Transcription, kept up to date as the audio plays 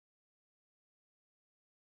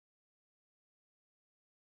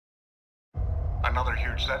Another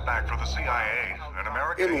huge setback for the CIA. An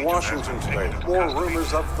American In agent Washington has been today, taken into more custody.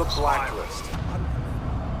 rumors of the Blacklist.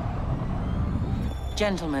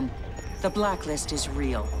 Gentlemen, the Blacklist is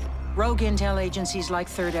real. Rogue intel agencies like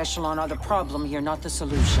Third Echelon are the problem here, not the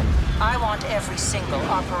solution. I want every single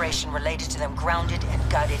operation related to them grounded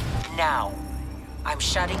and gutted now. I'm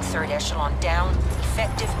shutting Third Echelon down,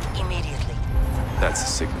 effective immediately. That's a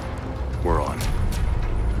signal. We're on.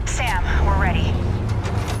 Sam, we're ready.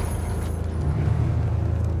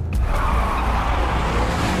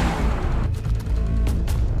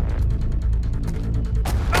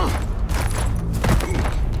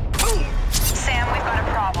 Sam, we've got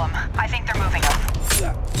a problem. I think they're moving up.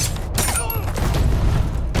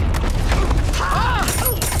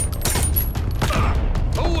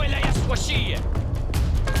 هو لا يسوى شيء.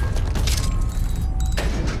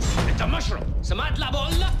 انت مشروب، سمعت اللي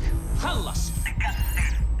بقول لك؟ خلص.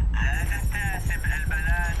 تاسم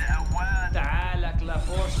البلاد أوان. تعالك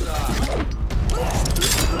لفرصة.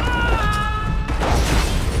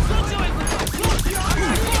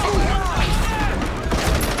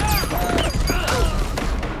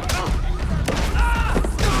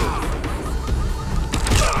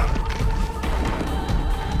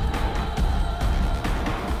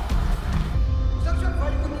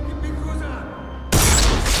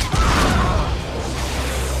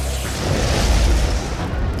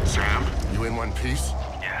 Sam, you in one piece?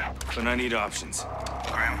 Yeah. Then I need options.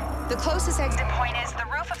 Graham? The closest exit point is the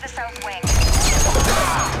roof of the south wing.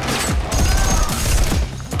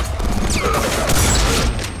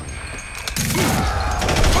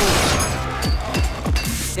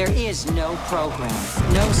 There is no program,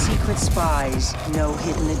 no secret spies, no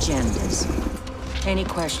hidden agendas. Any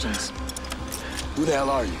questions? Who the hell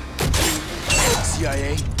are you?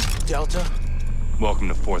 CIA? Delta? Welcome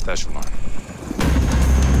to Fourth Echelon.